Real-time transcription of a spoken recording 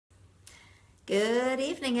Good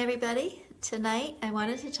evening, everybody. Tonight I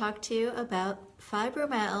wanted to talk to you about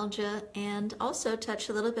fibromyalgia and also touch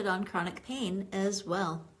a little bit on chronic pain as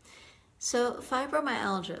well. So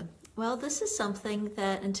fibromyalgia, well, this is something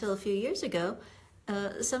that until a few years ago,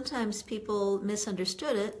 sometimes people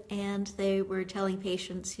misunderstood it and they were telling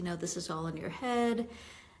patients, this is all in your head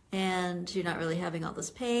and you're not really having all this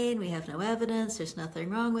pain. We have no evidence. There's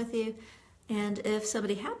nothing wrong with you. And if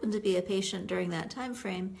somebody happened to be a patient during that time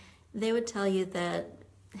frame, they would tell you that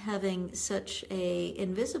having such a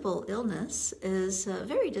invisible illness is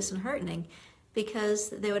very disheartening because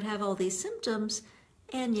they would have all these symptoms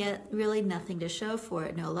and yet really nothing to show for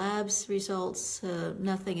it. No labs results,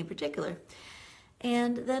 nothing in particular.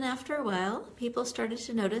 And then after a while, people started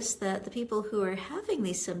to notice that the people who are having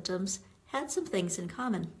these symptoms had some things in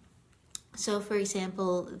common. So for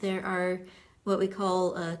example, there are what we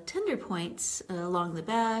call tender points along the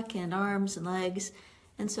back and arms and legs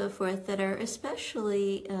and so forth that are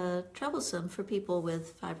especially troublesome for people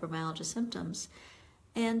with fibromyalgia symptoms.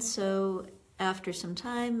 And so after some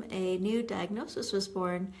time, a new diagnosis was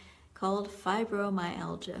born called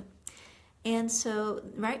fibromyalgia. And so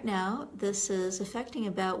right now, this is affecting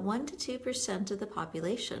about 1 to 2% of the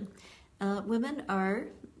population. Women are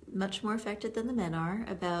much more affected than the men are,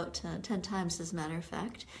 about 10 times as a matter of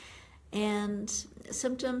fact. And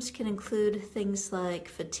symptoms can include things like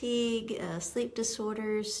fatigue, sleep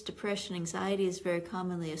disorders, depression, anxiety is very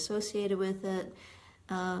commonly associated with it.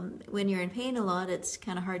 When you're in pain a lot, it's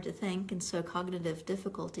kind of hard to think, and so cognitive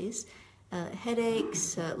difficulties,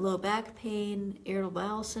 headaches, low back pain, irritable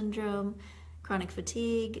bowel syndrome, chronic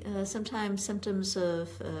fatigue, sometimes symptoms of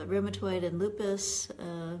rheumatoid and lupus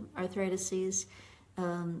arthritis,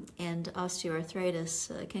 and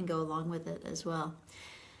osteoarthritis can go along with it as well.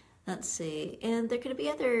 Let's see, and there could be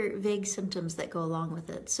other vague symptoms that go along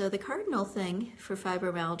with it. So the cardinal thing for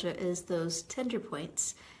fibromyalgia is those tender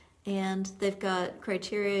points, and they've got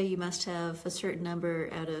criteria. You must have a certain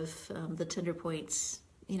number out of the tender points,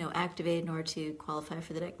 activated in order to qualify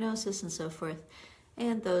for the diagnosis and so forth.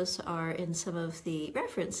 And those are in some of the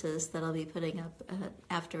references that I'll be putting up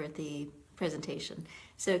after at the presentation.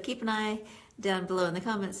 So keep an eye down below in the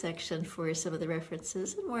comment section for some of the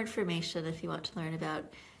references and more information if you want to learn about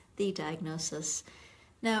the diagnosis.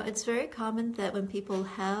 Now, it's very common that when people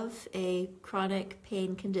have a chronic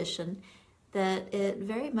pain condition, that it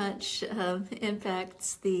very much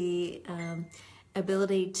impacts the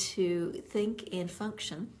ability to think and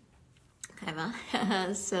function. And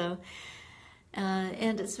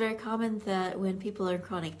it's very common that when people are in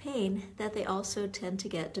chronic pain, that they also tend to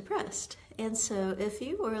get depressed. And so if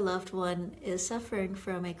you or a loved one is suffering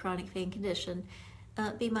from a chronic pain condition,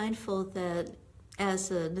 be mindful that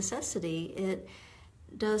as a necessity, it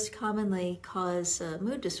does commonly cause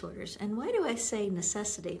mood disorders. And why do I say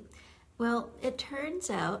necessity? Well, it turns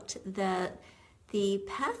out that the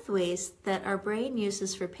pathways that our brain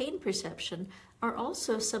uses for pain perception are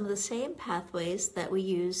also some of the same pathways that we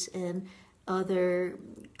use in other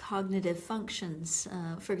cognitive functions.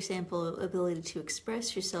 For example, ability to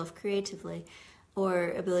express yourself creatively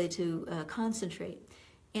or ability to concentrate.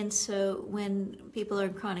 And so when people are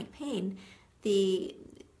in chronic pain, the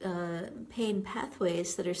pain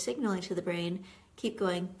pathways that are signaling to the brain keep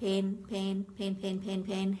going pain, pain, pain, pain, pain,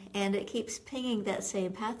 pain, and it keeps pinging that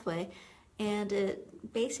same pathway, and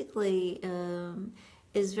it basically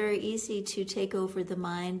is very easy to take over the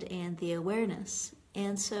mind and the awareness.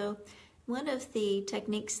 And so one of the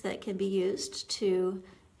techniques that can be used to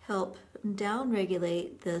help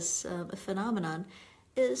downregulate this phenomenon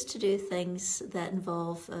is to do things that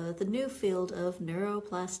involve the new field of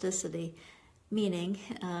neuroplasticity, meaning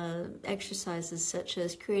exercises such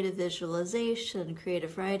as creative visualization,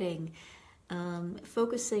 creative writing,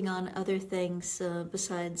 focusing on other things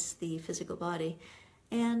besides the physical body.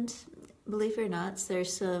 And believe it or not,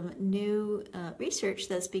 there's some new research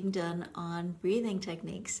that's being done on breathing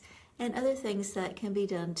techniques and other things that can be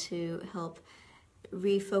done to help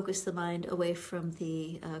refocus the mind away from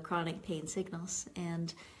the chronic pain signals.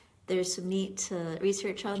 And there's some neat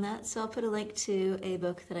research on that, so I'll put a link to a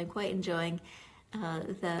book that I'm quite enjoying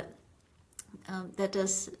that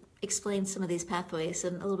does explain some of these pathways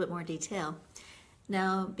in a little bit more detail.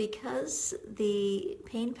 Now, because the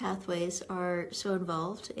pain pathways are so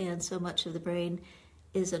involved and so much of the brain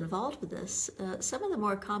is involved with this, some of the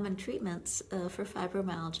more common treatments for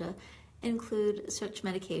fibromyalgia include such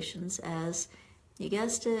medications as, you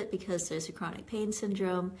guessed it, because there's a chronic pain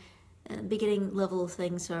syndrome, beginning level of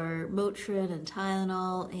things are Motrin and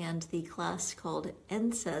Tylenol and the class called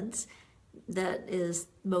NSAIDs. That is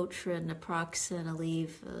Motrin, naproxen,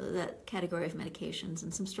 Aleve, that category of medications,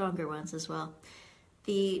 and some stronger ones as well.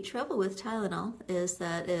 The trouble with Tylenol is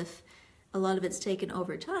that if a lot of it's taken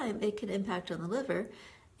over time, it can impact on the liver.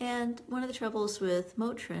 And one of the troubles with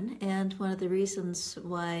Motrin, and one of the reasons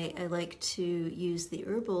why I like to use the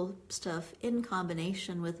herbal stuff in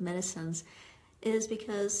combination with medicines, is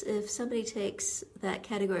because if somebody takes that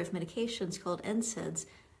category of medications called NSAIDs,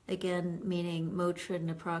 again meaning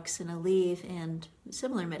Motrin, naproxen, Aleve, and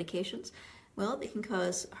similar medications, well, they can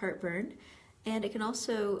cause heartburn, and it can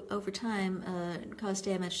also, over time, cause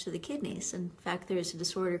damage to the kidneys. In fact, there's a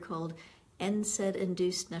disorder called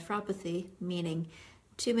NSAID-induced nephropathy, meaning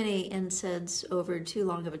too many NSAIDs over too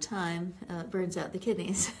long of a time burns out the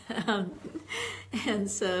kidneys.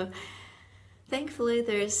 And so thankfully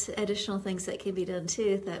there's additional things that can be done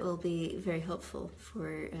too that will be very helpful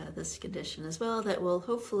for this condition as well, that will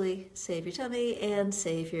hopefully save your tummy and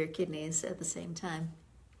save your kidneys at the same time.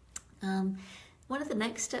 One of the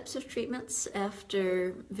next steps of treatments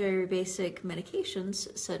after very basic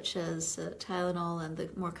medications such as Tylenol and the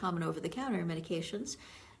more common over-the-counter medications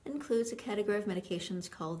includes a category of medications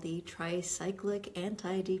called the tricyclic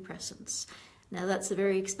antidepressants. Now that's a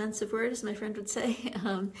very expensive word, as my friend would say,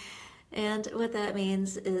 and what that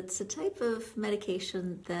means, it's a type of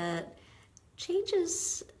medication that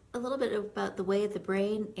changes a little bit about the way the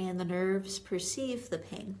brain and the nerves perceive the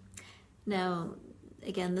pain. Now,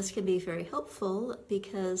 again, this can be very helpful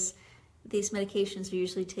because these medications are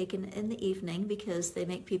usually taken in the evening because they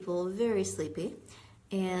make people very sleepy.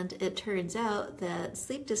 And it turns out that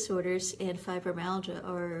sleep disorders and fibromyalgia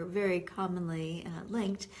are very commonly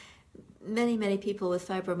linked. Many people with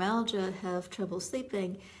fibromyalgia have trouble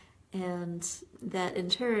sleeping, and that in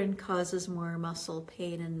turn causes more muscle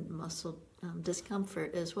pain and muscle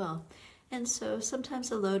discomfort as well. And so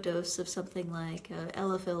sometimes a low dose of something like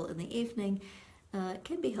Elavil in the evening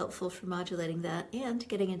can be helpful for modulating that and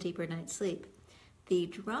getting a deeper night's sleep. The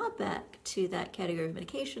drawback to that category of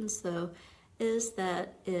medications, though, is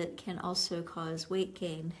that it can also cause weight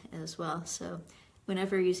gain as well. So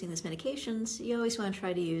whenever using these medications, you always want to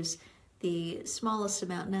try to use the smallest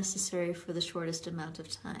amount necessary for the shortest amount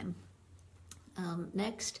of time.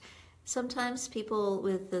 Next, sometimes people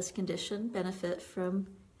with this condition benefit from,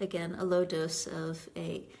 again, a low dose of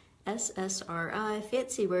a SSRI,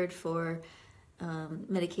 fancy word for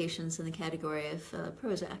medications in the category of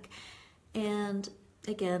Prozac. And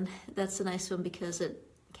again, that's a nice one because it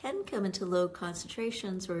can come into low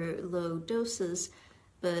concentrations or low doses,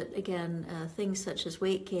 but again, things such as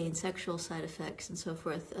weight gain, sexual side effects, and so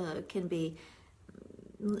forth can be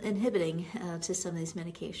inhibiting to some of these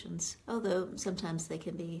medications, although sometimes they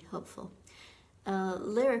can be helpful.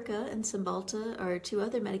 Lyrica and Cymbalta are two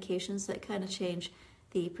other medications that kind of change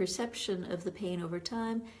the perception of the pain over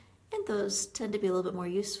time, and those tend to be a little bit more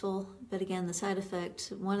useful, but again, the side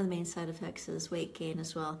effect, one of the main side effects is weight gain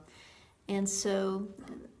as well. And so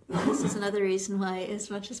this is another reason why, as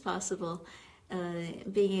much as possible,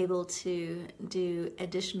 being able to do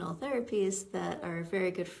additional therapies that are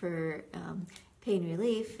very good for pain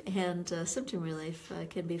relief and symptom relief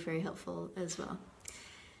can be very helpful as well.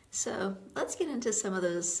 So let's get into some of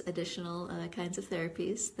those additional kinds of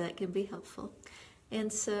therapies that can be helpful.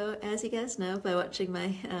 And so, as you guys know by watching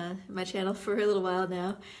my channel for a little while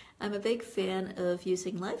now, I'm a big fan of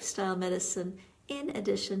using lifestyle medicine in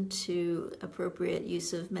addition to appropriate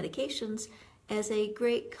use of medications as a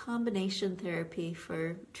great combination therapy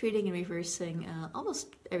for treating and reversing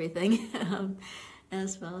almost everything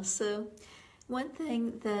as well. So one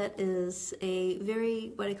thing that is a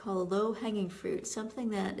very, what I call low-hanging fruit, something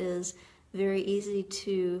that is very easy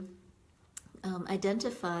to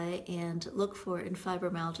identify and look for in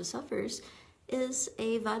fibromyalgia sufferers, is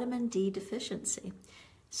a vitamin D deficiency.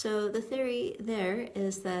 So the theory there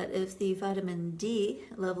is that if the vitamin D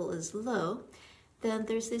level is low, then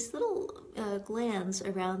there's these little glands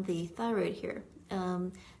around the thyroid here.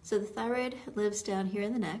 So the thyroid lives down here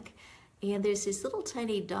in the neck, and there's these little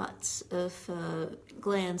tiny dots of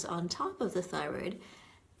glands on top of the thyroid,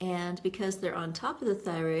 and because they're on top of the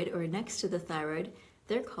thyroid or next to the thyroid,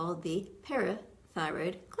 they're called the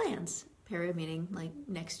parathyroid glands. Para meaning like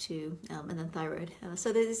next to, and then thyroid.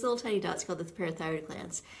 So there's these little tiny dots called the parathyroid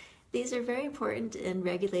glands. These are very important in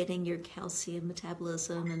regulating your calcium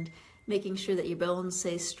metabolism and making sure that your bones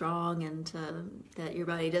stay strong and that your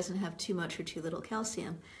body doesn't have too much or too little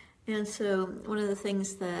calcium. And so one of the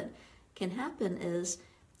things that can happen is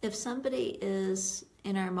if somebody is,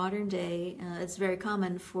 in our modern day, it's very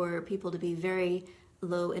common for people to be very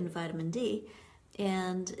low in vitamin D.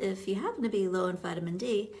 And if you happen to be low in vitamin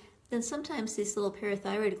D, then sometimes these little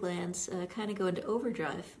parathyroid glands kind of go into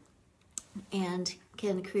overdrive and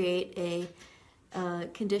can create a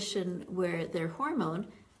condition where their hormone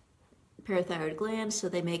parathyroid gland, so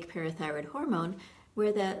they make parathyroid hormone,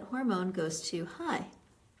 where that hormone goes too high.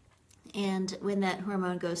 And when that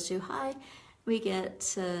hormone goes too high, we get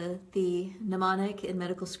the mnemonic in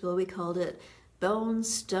medical school, we called it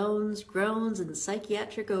bones, stones, groans, and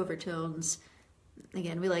psychiatric overtones.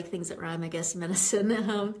 Again, we like things that rhyme, I guess, in medicine.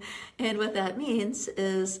 And what that means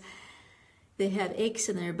is they have aches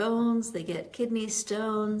in their bones, they get kidney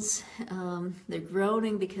stones, they're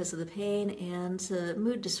groaning because of the pain, and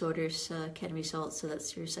mood disorders can result. So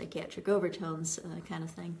that's your psychiatric overtones kind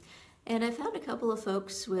of thing. And I found a couple of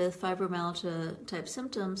folks with fibromyalgia type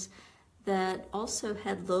symptoms that also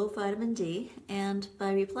had low vitamin D, and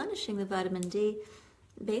by replenishing the vitamin D,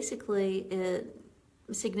 basically it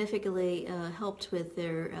significantly helped with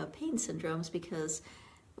their pain syndromes, because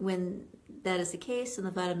when that is the case and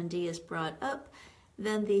the vitamin D is brought up,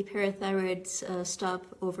 then the parathyroids stop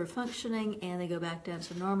over functioning and they go back down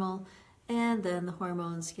to normal, and then the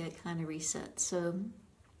hormones get kind of reset. So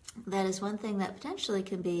that is one thing that potentially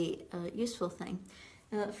can be a useful thing.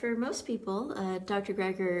 For most people, Dr.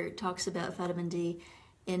 Greger talks about vitamin D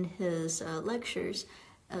in his lectures.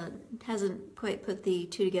 Hasn't quite put the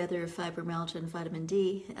two together of fibromyalgia and vitamin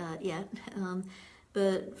D yet.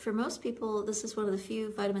 But for most people, this is one of the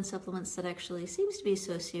few vitamin supplements that actually seems to be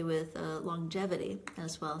associated with longevity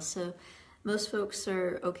as well. So most folks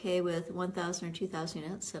are okay with 1,000 or 2,000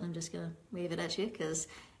 units, and I'm just going to wave it at you because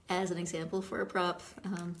as an example for a prop,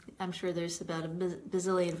 I'm sure there's about a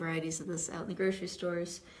bazillion varieties of this out in the grocery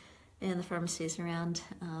stores and the pharmacies around.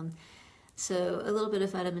 So a little bit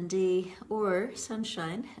of vitamin D or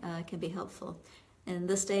sunshine can be helpful. In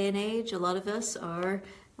this day and age, a lot of us are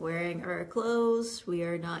wearing our clothes, we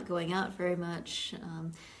are not going out very much,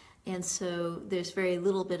 and so there's very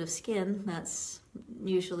little bit of skin that's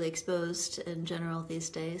usually exposed in general these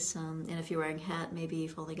days. And if you're wearing a hat, maybe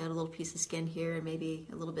you've only got a little piece of skin here and maybe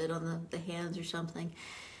a little bit on the hands or something.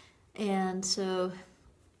 And so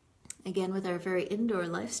again, with our very indoor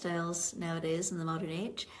lifestyles nowadays in the modern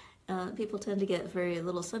age, people tend to get very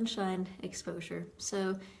little sunshine exposure.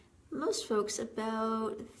 So most folks,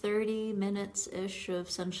 about 30 minutes-ish of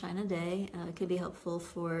sunshine a day can be helpful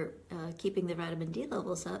for keeping the vitamin D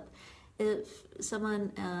levels up. If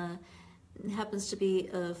someone happens to be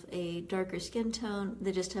of a darker skin tone,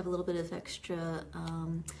 they just have a little bit of extra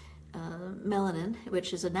melanin,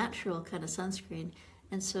 which is a natural kind of sunscreen.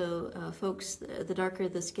 And so folks, the darker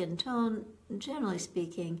the skin tone, generally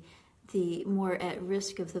speaking, the more at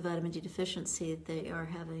risk of the vitamin D deficiency they are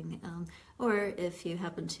having. Or if you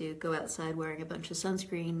happen to go outside wearing a bunch of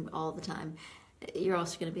sunscreen all the time, you're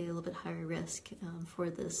also going to be a little bit higher risk for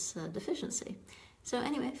this deficiency. So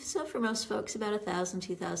anyway, so for most folks, about 1,000,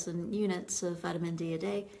 2,000 units of vitamin D a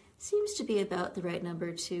day seems to be about the right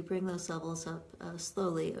number to bring those levels up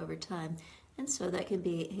slowly over time. And so that can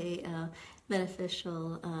be a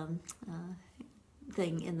beneficial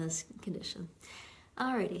thing in this condition.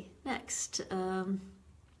 Alrighty, next.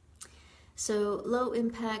 So low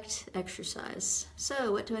impact exercise.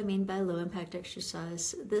 So what do I mean by low impact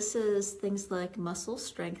exercise? This is things like muscle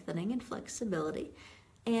strengthening and flexibility.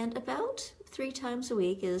 And about 3 times a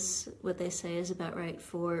week is what they say is about right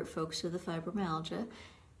for folks with the fibromyalgia,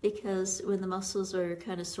 because when the muscles are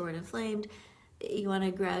kind of sore and inflamed, you want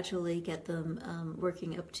to gradually get them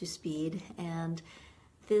working up to speed, and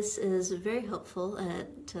this is very helpful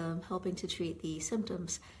at helping to treat the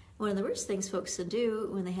symptoms. One of the worst things folks can do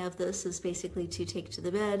when they have this is basically to take to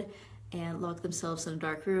the bed and lock themselves in a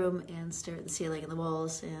dark room and stare at the ceiling and the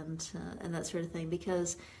walls and that sort of thing,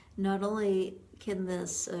 because not only can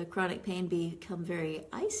this chronic pain become very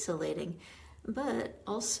isolating, but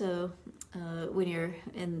also when you're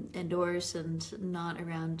indoors and not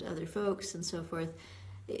around other folks and so forth,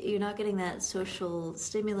 you're not getting that social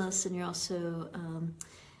stimulus, and you're also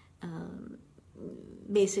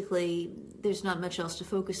basically there's not much else to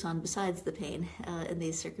focus on besides the pain in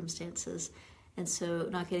these circumstances, and so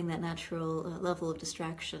not getting that natural level of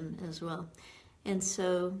distraction as well. And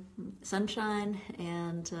so sunshine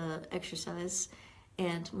and exercise,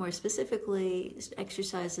 and more specifically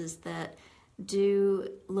exercises that do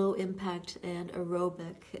low impact and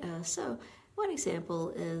aerobic. So one example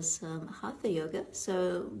is hatha yoga.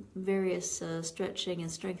 So various stretching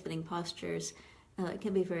and strengthening postures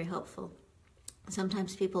can be very helpful.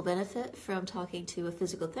 Sometimes people benefit from talking to a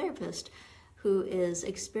physical therapist who is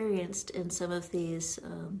experienced in some of these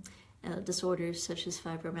disorders such as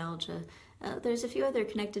fibromyalgia. There's a few other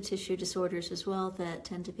connective tissue disorders as well that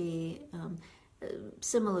tend to be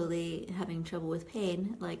similarly having trouble with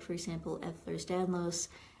pain, like for example Ehlers-Danlos,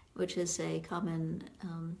 which is a common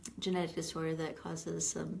genetic disorder that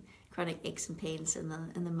causes chronic aches and pains in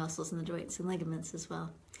the muscles and the joints and ligaments as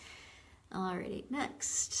well. Alrighty,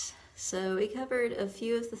 next. So we covered a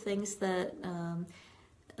few of the things that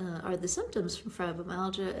are the symptoms from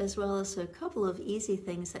fibromyalgia, as well as a couple of easy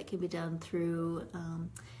things that can be done through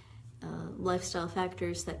lifestyle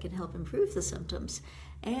factors that can help improve the symptoms.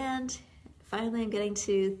 And finally, I'm getting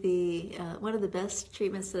to the one of the best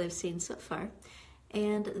treatments that I've seen so far,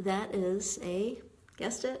 and that is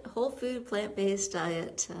guessed it, whole food plant-based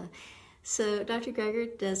diet. So Dr.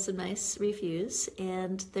 Greger does some nice reviews,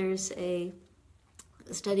 and there's a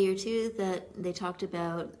study or two that they talked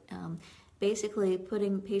about basically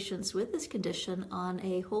putting patients with this condition on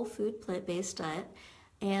a whole food plant-based diet,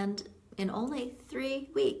 and in only 3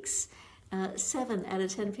 weeks, 7 out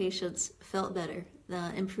of 10 patients felt better.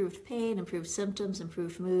 Improved pain, improved symptoms,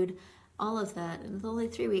 improved mood, all of that in only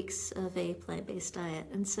 3 weeks of a plant-based diet.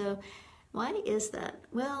 And so why is that?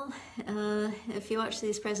 Well, if you watch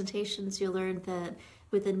these presentations, you'll learn that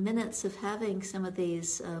within minutes of having some of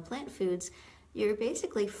these plant foods, you're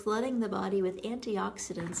basically flooding the body with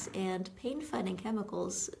antioxidants and pain-fighting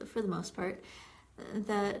chemicals, for the most part,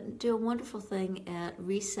 that do a wonderful thing at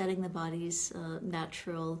resetting the body's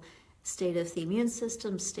natural state of the immune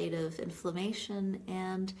system, state of inflammation,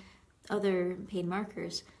 and other pain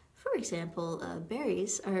markers. For example,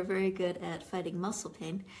 berries are very good at fighting muscle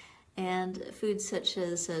pain, and foods such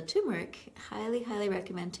as turmeric, highly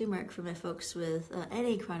recommend turmeric for my folks with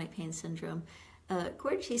any chronic pain syndrome. A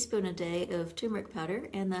quarter teaspoon a day of turmeric powder,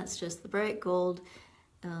 and that's just the bright gold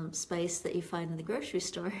spice that you find in the grocery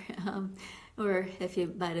store, or if you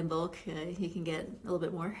buy it in bulk, you can get a little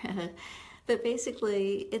bit more. But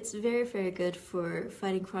basically, it's very good for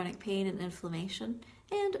fighting chronic pain and inflammation.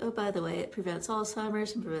 And oh, by the way, it prevents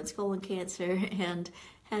Alzheimer's and prevents colon cancer and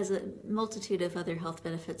has a multitude of other health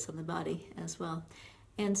benefits on the body as well.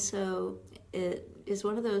 And so it is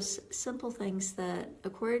one of those simple things that a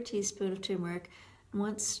quarter teaspoon of turmeric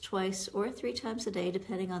once, twice, or 3 times a day,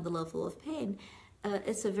 depending on the level of pain,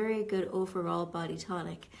 it's a very good overall body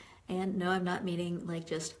tonic. And no, I'm not meaning like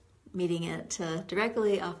just eating it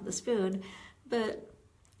directly off of the spoon, but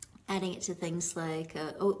adding it to things like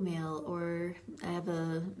oatmeal, or I have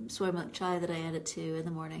a soy milk chai that I add it to in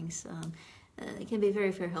the mornings. It can be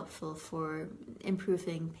very helpful for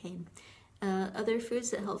improving pain. Other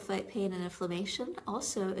foods that help fight pain and inflammation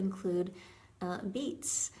also include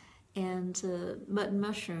beets and mutton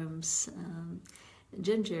mushrooms,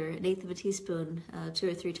 ginger, 1/8 of a teaspoon, 2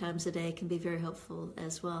 or 3 times a day can be very helpful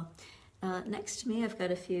as well. Next to me, I've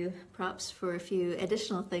got a few props for a few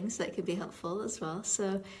additional things that could be helpful as well.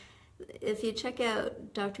 So if you check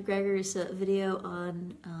out Dr. Greger's video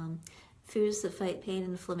on foods that fight pain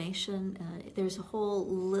and inflammation, there's a whole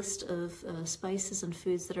list of spices and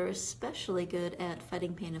foods that are especially good at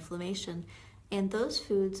fighting pain and inflammation. And those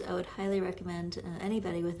foods I would highly recommend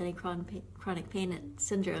anybody with any chronic pain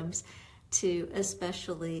syndromes to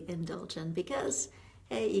especially indulge in, because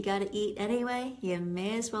hey, you got to eat anyway. You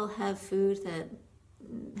may as well have food that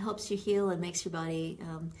helps you heal and makes your body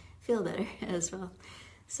feel better as well.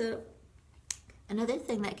 So another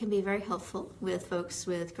thing that can be very helpful with folks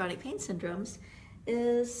with chronic pain syndromes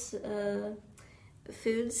is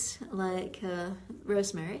foods like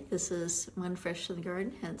rosemary. This is one fresh from the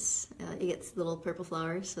garden, hence you get little purple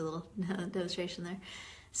flowers, a little demonstration there.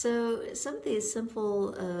 So some of these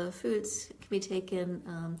simple foods can be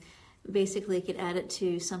taken. Basically, you could add it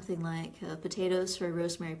to something like potatoes for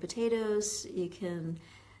rosemary potatoes. You can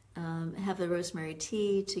have a rosemary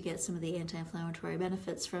tea to get some of the anti-inflammatory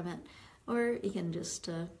benefits from it, or you can just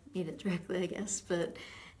eat it directly, I guess. But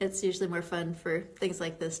it's usually more fun for things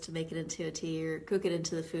like this to make it into a tea or cook it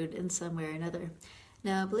into the food in some way or another.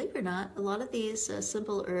 Now, believe it or not, a lot of these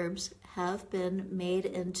simple herbs have been made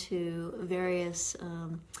into various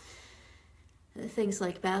things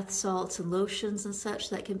like bath salts and lotions and such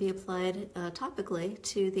that can be applied topically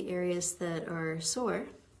to the areas that are sore.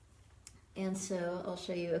 And so I'll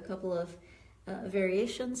show you a couple of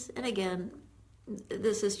variations. And again,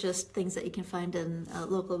 this is just things that you can find in a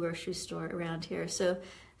local grocery store around here. So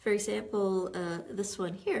for example, this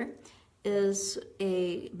one here is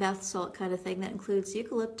a bath salt kind of thing that includes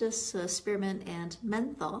eucalyptus, spearmint, and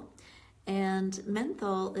menthol. And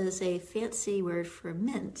menthol is a fancy word for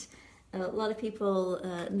mint. A lot of people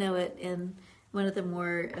know it in one of the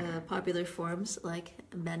more popular forms, like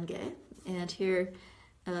Bengay. And here,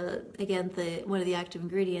 again, one of the active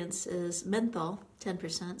ingredients is menthol,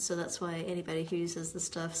 10%, so that's why anybody who uses the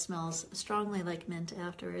stuff smells strongly like mint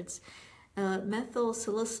afterwards. Methyl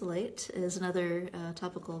salicylate is another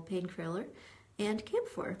topical painkiller, and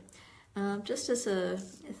camphor. Just as a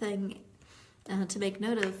thing to make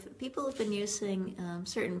note of, people have been using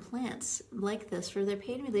certain plants like this for their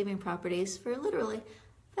pain-relieving properties for literally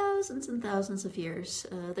thousands and thousands of years.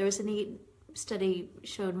 There was a neat study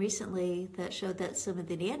shown recently that showed that some of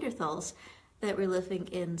the Neanderthals that were living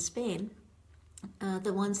in Spain,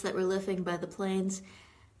 the ones that were living by the plains,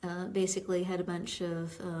 basically had a bunch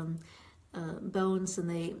of bones, and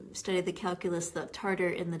they studied the calculus, the tartar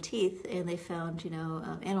in the teeth, and they found,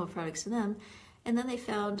 animal products in them. And then they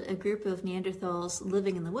found a group of Neanderthals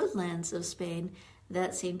living in the woodlands of Spain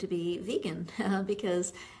that seemed to be vegan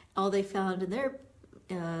because all they found in their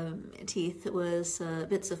teeth was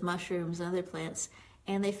bits of mushrooms and other plants.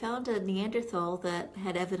 And they found a Neanderthal that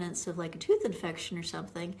had evidence of like a tooth infection or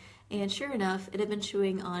something. And sure enough, it had been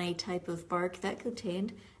chewing on a type of bark that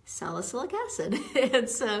contained salicylic acid. And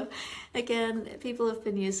so, again, people have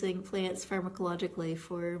been using plants pharmacologically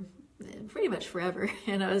for pretty much forever,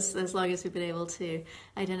 as long as we've been able to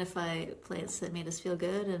identify plants that made us feel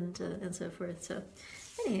good and so forth. So,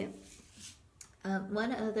 anyway,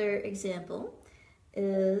 one other example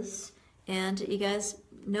is, and you guys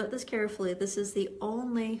note this carefully, this is the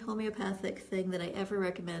only homeopathic thing that I ever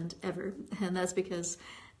recommend ever, and that's because,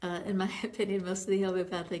 in my opinion, most of the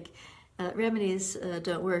homeopathic remedies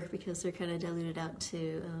don't work because they're kind of diluted out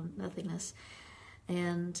to nothingness.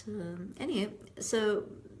 And anyway, so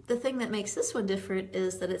the thing that makes this one different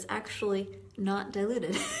is that it's actually not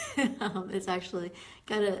diluted. It's actually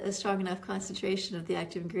got a strong enough concentration of the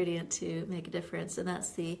active ingredient to make a difference, and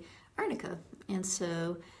that's the arnica. And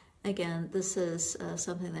so, again, this is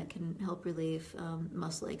something that can help relieve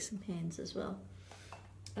muscle aches and pains as well.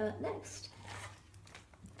 Next,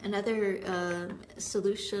 another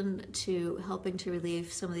solution to helping to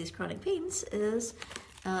relieve some of these chronic pains is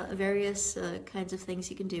various kinds of things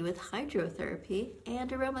you can do with hydrotherapy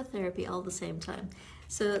and aromatherapy all at the same time.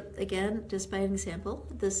 So again, just by an example,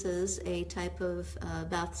 this is a type of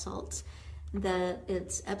bath salts that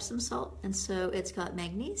it's Epsom salt, and so it's got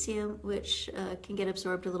magnesium, which can get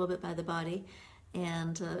absorbed a little bit by the body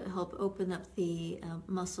and help open up the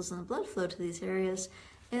muscles and the blood flow to these areas.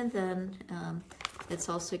 And then it's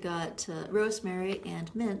also got rosemary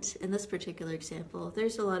and mint in this particular example.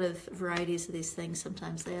 There's a lot of varieties of these things.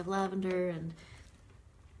 Sometimes they have lavender and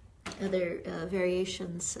other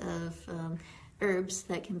variations of herbs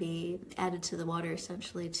that can be added to the water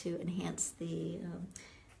essentially to enhance the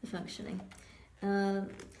functioning.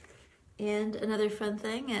 And another fun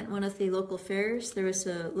thing, at one of the local fairs, there was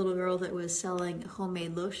a little girl that was selling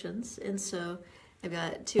homemade lotions, and so I've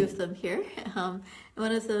got two of them here.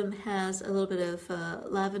 One of them has a little bit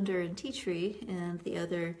of lavender and tea tree, and the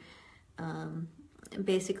other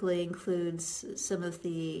basically includes some of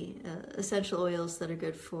the essential oils that are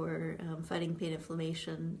good for fighting pain,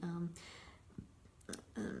 inflammation.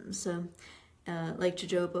 Like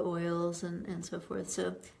jojoba oils and so forth.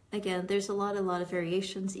 So again, there's a lot of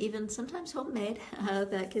variations, even sometimes homemade,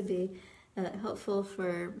 that could be helpful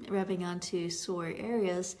for rubbing onto sore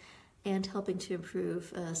areas and helping to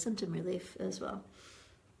improve symptom relief as well.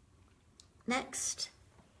 Next,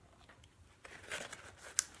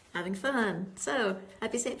 having fun. So,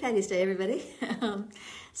 happy St. Patty's Day, everybody.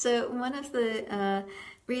 So one of the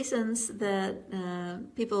reasons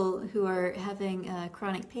that people who are having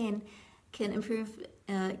chronic pain can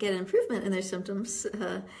get an improvement in their symptoms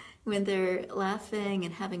when they're laughing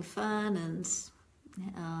and having fun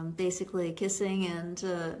and basically kissing and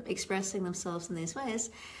expressing themselves in these ways.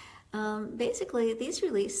 Basically, these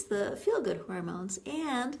release the feel-good hormones,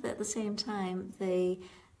 and at the same time, they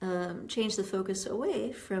change the focus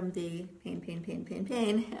away from the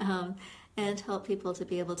pain, and help people to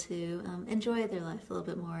be able to enjoy their life a little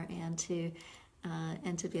bit more and to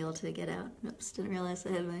be able to get out. Oops, didn't realize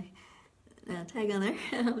I had my tag on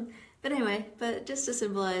there. But anyway, just to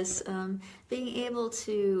symbolize being able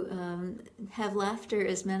to have laughter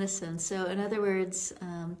as medicine. So in other words,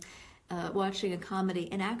 watching a comedy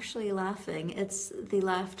and actually laughing, it's the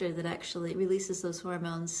laughter that actually releases those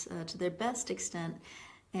hormones to their best extent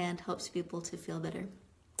and helps people to feel better.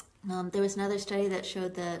 There was another study that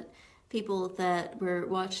showed that people that were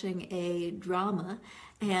watching a drama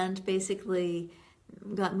and basically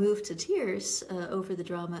got moved to tears over the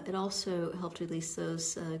drama, it also helped release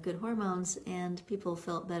those good hormones, and people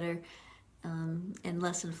felt better and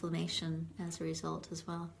less inflammation as a result as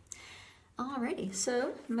well. Alrighty,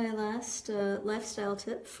 so my last lifestyle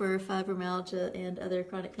tip for fibromyalgia and other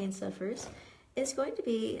chronic pain sufferers is going to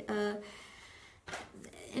be an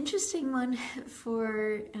interesting one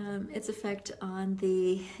for its effect on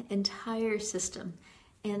the entire system.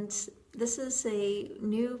 And this is a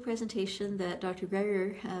new presentation that Dr.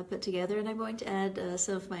 Greger put together, and I'm going to add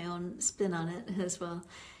some of my own spin on it as well.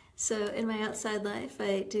 So in my outside life,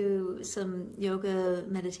 I do some yoga,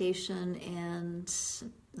 meditation, and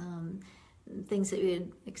things that we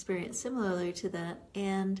would experience similarly to that.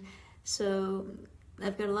 And so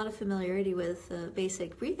I've got a lot of familiarity with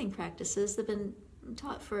basic breathing practices that have been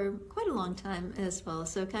taught for quite a long time as well.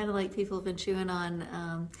 So kind of like people have been chewing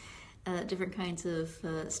on different kinds of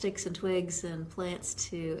sticks and twigs and plants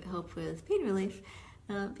to help with pain relief.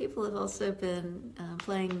 People have also been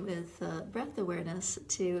playing with breath awareness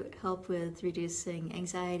to help with reducing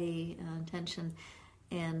anxiety, tension,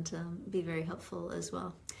 and be very helpful as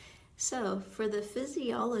well. So for the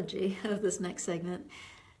physiology of this next segment,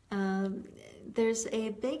 there's a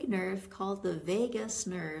big nerve called the vagus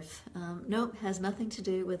nerve. Nope, has nothing to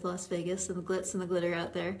do with Las Vegas and the glitz and the glitter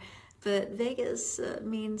out there, but vagus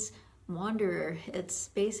means wanderer. It's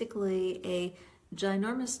basically a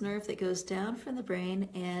ginormous nerve that goes down from the brain,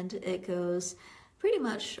 and it goes pretty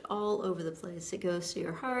much all over the place. It goes to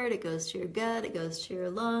your heart, it goes to your gut, it goes to your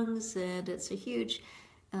lungs, and it's a huge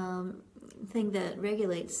thing that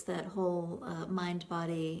regulates that whole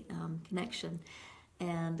mind-body connection.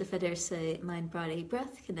 And if I dare say,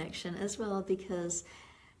 mind-body-breath connection as well, because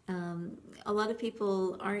a lot of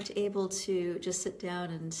people aren't able to just sit down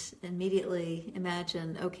and immediately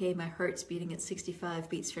imagine, okay, my heart's beating at 65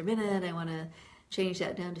 beats per minute, I want to change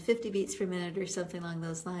that down to 50 beats per minute or something along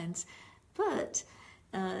those lines. But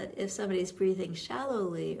if somebody's breathing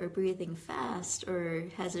shallowly or breathing fast or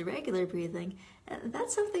has irregular breathing,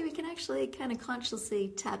 that's something we can actually kind of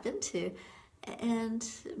consciously tap into and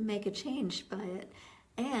make a change by it.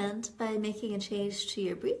 And by making a change to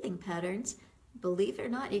your breathing patterns, believe it or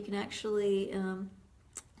not, you can actually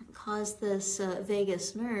cause this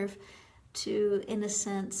vagus nerve to, in a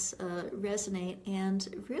sense, resonate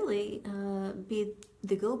and really be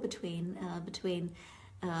the go-between between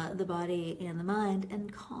the body and the mind,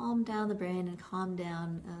 and calm down the brain and calm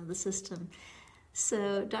down the system.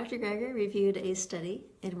 So Dr. Greger reviewed a study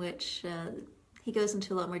in which he goes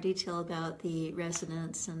into a lot more detail about the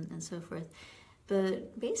resonance and so forth.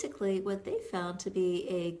 But basically what they found to be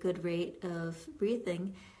a good rate of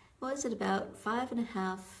breathing was at about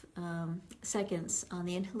 5.5 seconds on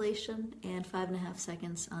the inhalation and 5.5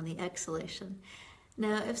 seconds on the exhalation.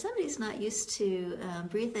 Now, if somebody's not used to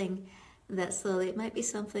breathing that slowly, it might be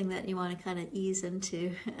something that you want to kind of ease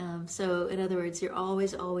into. So in other words, you're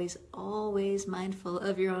always, always, always mindful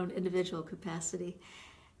of your own individual capacity.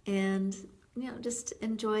 And, just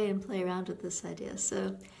enjoy and play around with this idea.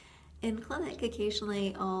 So in clinic,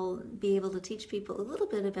 occasionally I'll be able to teach people a little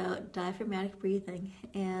bit about diaphragmatic breathing.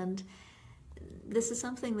 And this is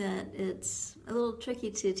something that it's a little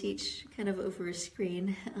tricky to teach kind of over a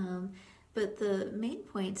screen. But the main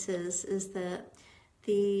point is that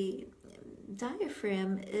the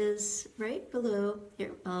diaphragm is right below,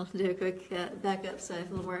 here, I'll do a quick back up so I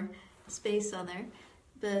have a little more space on there.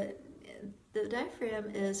 But the diaphragm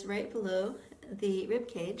is right below the rib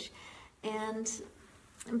cage, and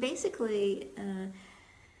basically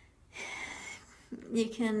you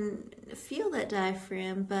can feel that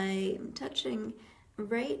diaphragm by touching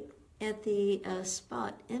right at the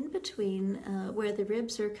spot in between where the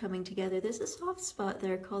ribs are coming together. There's a soft spot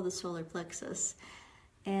there called the solar plexus.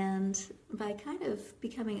 And by kind of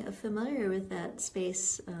becoming familiar with that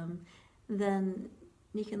space, then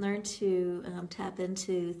you can learn to tap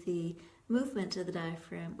into the movement of the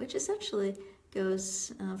diaphragm, which essentially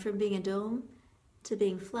goes from being a dome to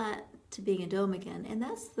being flat to being a dome again. And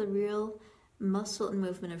that's the real muscle and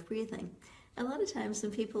movement of breathing. A lot of times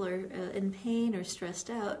when people are in pain or stressed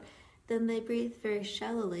out, then they breathe very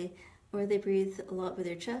shallowly, or they breathe a lot with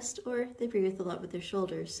their chest, or they breathe a lot with their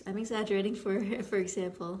shoulders. I'm exaggerating for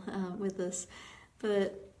example, with this,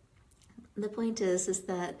 but the point is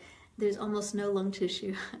that there's almost no lung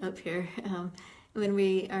tissue up here. When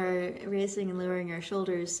we are raising and lowering our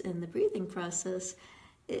shoulders in the breathing process,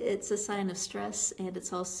 it's a sign of stress, and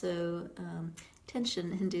it's also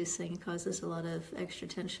tension inducing. It causes a lot of extra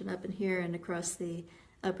tension up in here and across the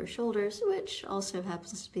upper shoulders, which also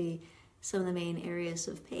happens to be some of the main areas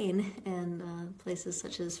of pain in places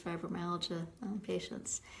such as fibromyalgia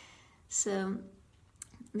patients. So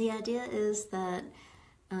the idea is that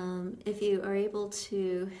if you are able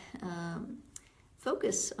to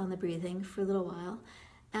focus on the breathing for a little while,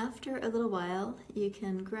 after a little while you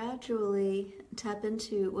can gradually tap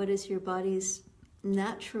into what is your body's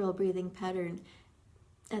natural breathing pattern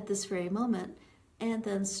at this very moment, and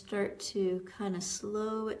then start to kind of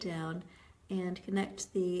slow it down and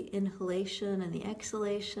connect the inhalation and the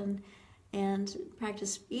exhalation, and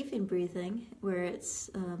practice even breathing where it's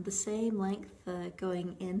the same length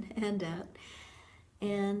going in and out.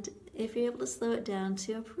 And if you're able to slow it down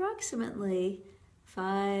to approximately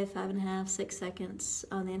 5.5, 6 seconds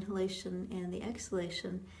on the inhalation and the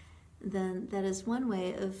exhalation, then that is one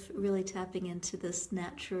way of really tapping into this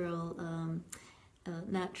natural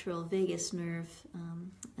vagus nerve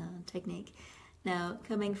technique. Now,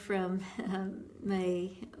 coming from my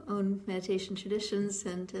own meditation traditions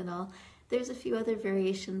and all, there's a few other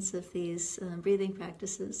variations of these breathing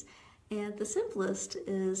practices. And the simplest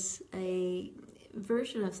is a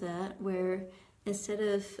version of that where instead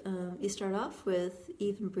of, you start off with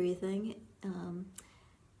even breathing,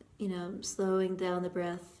 slowing down the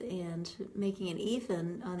breath and making it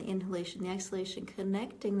even on the inhalation, the exhalation,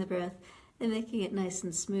 connecting the breath and making it nice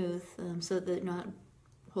and smooth so that you're not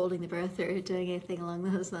holding the breath or doing anything along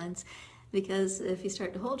those lines. Because if you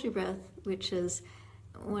start to hold your breath, which is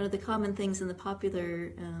one of the common things in the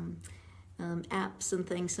popular apps and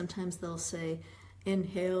things, sometimes they'll say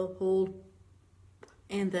inhale, hold,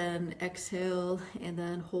 and then exhale, and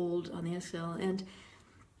then hold on the exhale.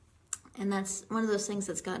 And that's one of those things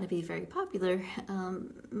that's gotten to be very popular.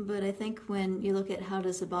 But I think when you look at how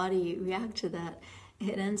does the body react to that,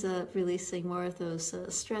 it ends up releasing more of those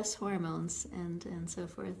stress hormones and so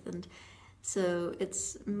forth. And so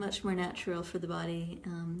it's much more natural for the body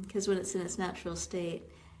because when it's in its natural state,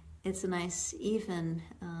 it's a nice, even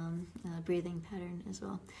breathing pattern as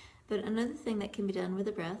well. But another thing that can be done with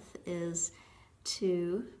the breath is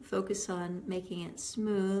to focus on making it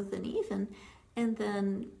smooth and even, and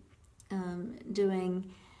then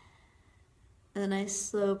doing a nice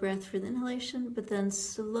slow breath for the inhalation, but then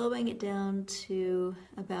slowing it down to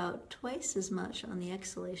about twice as much on the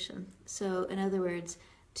exhalation. So in other words,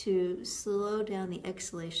 to slow down the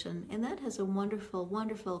exhalation, and that has a wonderful,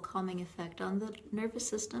 wonderful calming effect on the nervous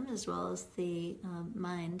system as well as the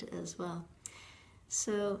mind as well.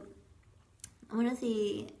 So one of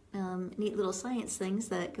the neat little science things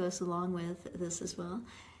that goes along with this as well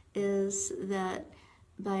is that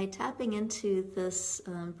by tapping into this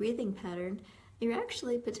breathing pattern, you're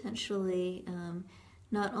actually potentially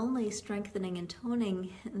not only strengthening and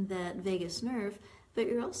toning that vagus nerve, but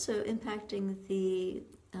you're also impacting the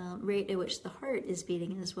rate at which the heart is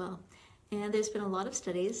beating as well. And there's been a lot of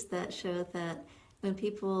studies that show that when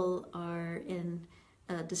people are in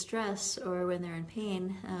distress or when they're in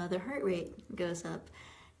pain, their heart rate goes up.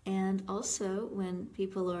 And also when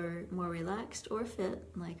people are more relaxed or fit,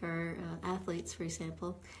 like our athletes, for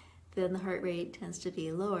example, then the heart rate tends to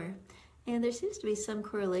be lower. And there seems to be some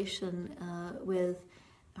correlation with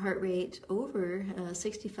heart rate over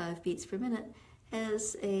 65 beats per minute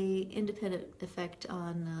has a independent effect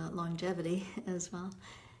on longevity as well.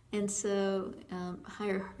 And so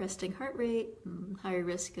higher resting heart rate, higher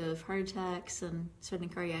risk of heart attacks and sudden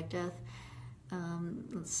cardiac death.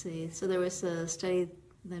 Let's see, so there was a study,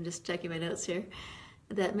 I'm just checking my notes here,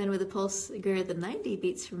 that men with a pulse greater than 90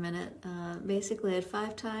 beats per minute basically had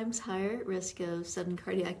 5 times higher risk of sudden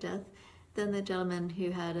cardiac death than the gentleman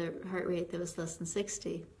who had a heart rate that was less than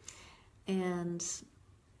 60. And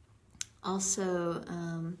also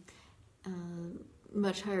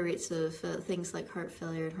much higher rates of things like heart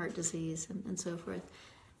failure and heart disease and so forth.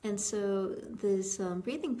 And so these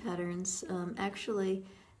breathing patterns actually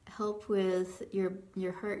help with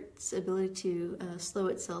your heart's ability to slow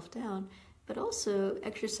itself down, but also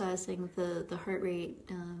exercising the heart rate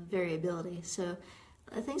variability. So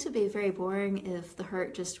things would be very boring if the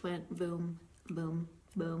heart just went boom, boom,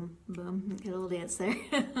 boom, boom, get a little dance there,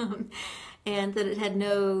 and that it had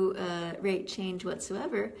no rate change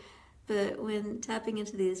whatsoever. But when tapping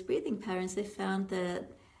into these breathing patterns, they found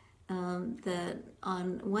that that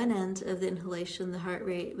on one end of the inhalation, the heart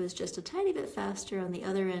rate was just a tiny bit faster. On the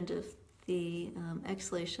other end of the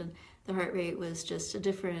exhalation, the heart rate was just a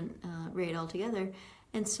different rate altogether.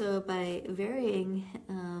 And so by varying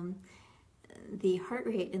the heart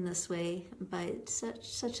rate in this way, by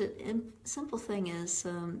such a simple thing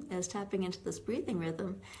as tapping into this breathing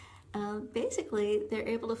rhythm, basically they're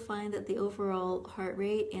able to find that the overall heart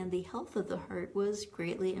rate and the health of the heart was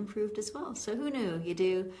greatly improved as well. So who knew? You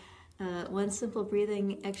do one simple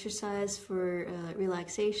breathing exercise for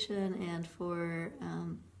relaxation and for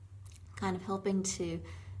kind of helping to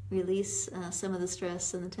release some of the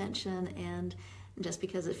stress and the tension, and just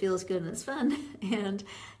because it feels good and it's fun, and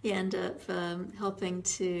you end up helping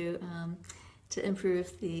to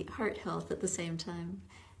improve the heart health at the same time.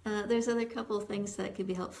 There's other couple of things that can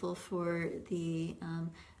be helpful for the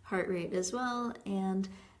heart rate as well, and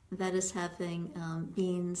that is having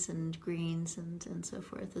beans and greens and so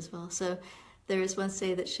forth as well. So there was one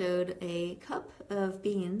study that showed a cup of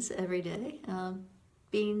beans every day,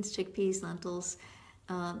 beans, chickpeas, lentils,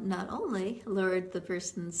 not only lowered the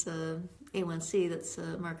person's A1C, that's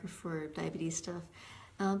a marker for diabetes stuff,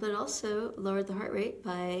 but also lowered the heart rate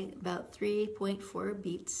by about 3.4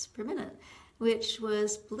 beats per minute. which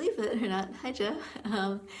was, believe it or not, hi Joe,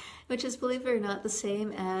 which is, believe it or not, the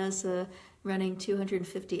same as running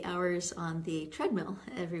 250 hours on the treadmill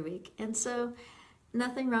every week. And so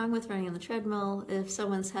nothing wrong with running on the treadmill. If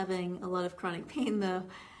someone's having a lot of chronic pain though,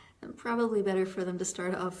 probably better for them to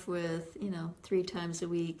start off with, 3 times a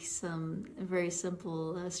week, some very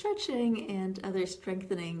simple stretching and other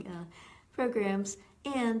strengthening programs,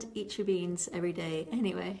 and eat your beans every day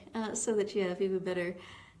anyway, so that you have even better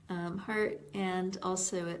heart, and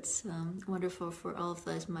also it's wonderful for all of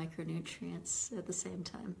those micronutrients at the same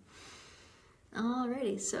time.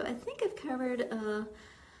 Alrighty, so I think I've covered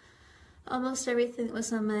almost everything that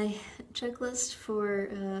was on my checklist for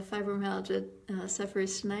fibromyalgia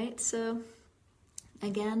sufferers tonight. So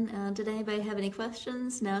again, did anybody have any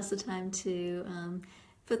questions? Now's the time to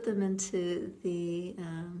put them into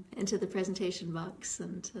the presentation box.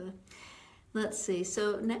 And let's see.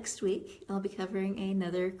 So next week I'll be covering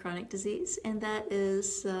another chronic disease, and that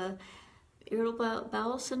is irritable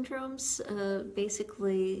bowel syndromes.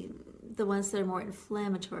 Basically, the ones that are more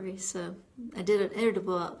inflammatory. So I did an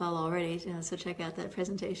irritable bowel already, so check out that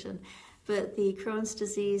presentation. But the Crohn's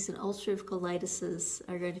disease and ulcerative colitis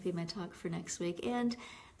are going to be my talk for next week. And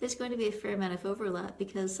there's going to be a fair amount of overlap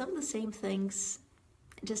because some of the same things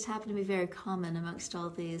just happen to be very common amongst all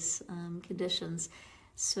these conditions.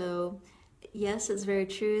 So yes, it's very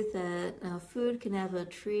true that food can have a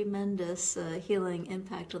tremendous healing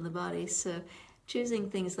impact on the body. So choosing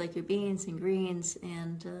things like your beans and greens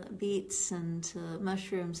and beets and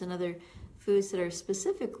mushrooms and other foods that are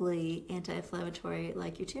specifically anti-inflammatory,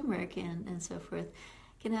 like your turmeric and so forth,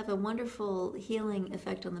 can have a wonderful healing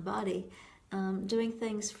effect on the body. Doing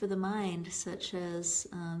things for the mind, such as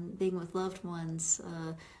being with loved ones,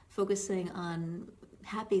 focusing on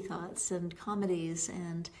happy thoughts and comedies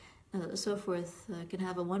and so forth, can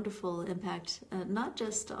have a wonderful impact, not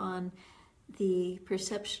just on the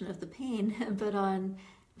perception of the pain, but on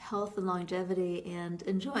health and longevity and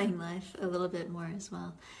enjoying life a little bit more as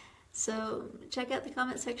well. So check out the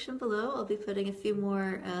comment section below. I'll be putting a few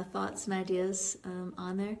more thoughts and ideas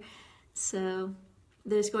on there. So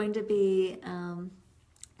there's going to be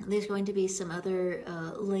some other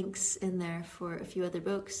links in there for a few other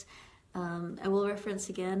books. I will reference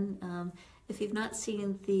again, if you've not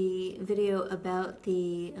seen the video about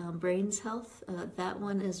the brain's health, that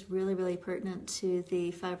one is really, really pertinent to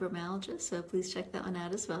the fibromyalgia, so please check that one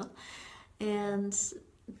out as well. And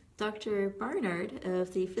Dr. Barnard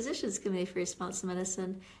of the Physicians Committee for Responsible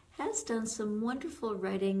Medicine has done some wonderful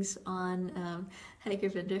writings on,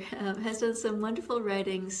 has done some wonderful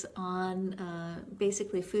writings on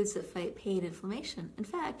basically foods that fight pain and inflammation. In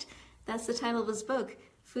fact, that's the title of his book,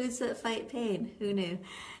 Foods That Fight Pain. Who knew?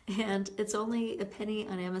 And it's only a penny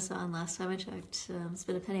on Amazon last time I checked. It's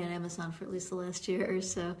been a penny on Amazon for at least the last year or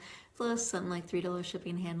so, plus something like $3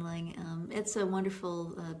 shipping and handling. It's a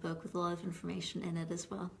wonderful book with a lot of information in it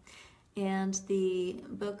as well. And the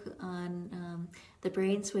book on the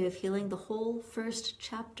brain's way of healing, the whole first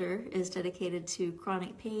chapter is dedicated to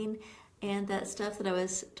chronic pain and that stuff that I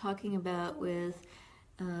was talking about with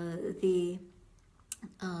the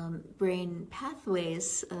brain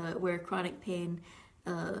pathways where chronic pain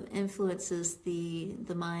influences the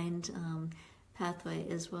mind pathway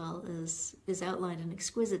as well, is outlined in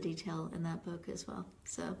exquisite detail in that book as well.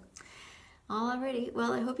 So alrighty,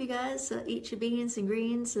 well, I hope you guys eat your beans and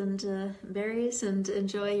greens and berries and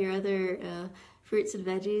enjoy your other fruits and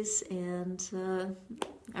veggies and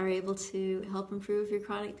are able to help improve your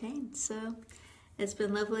chronic pain. So it's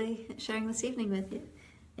been lovely sharing this evening with you.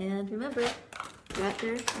 And remember, go out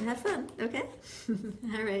there and have fun, okay?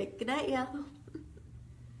 All right, good night, y'all.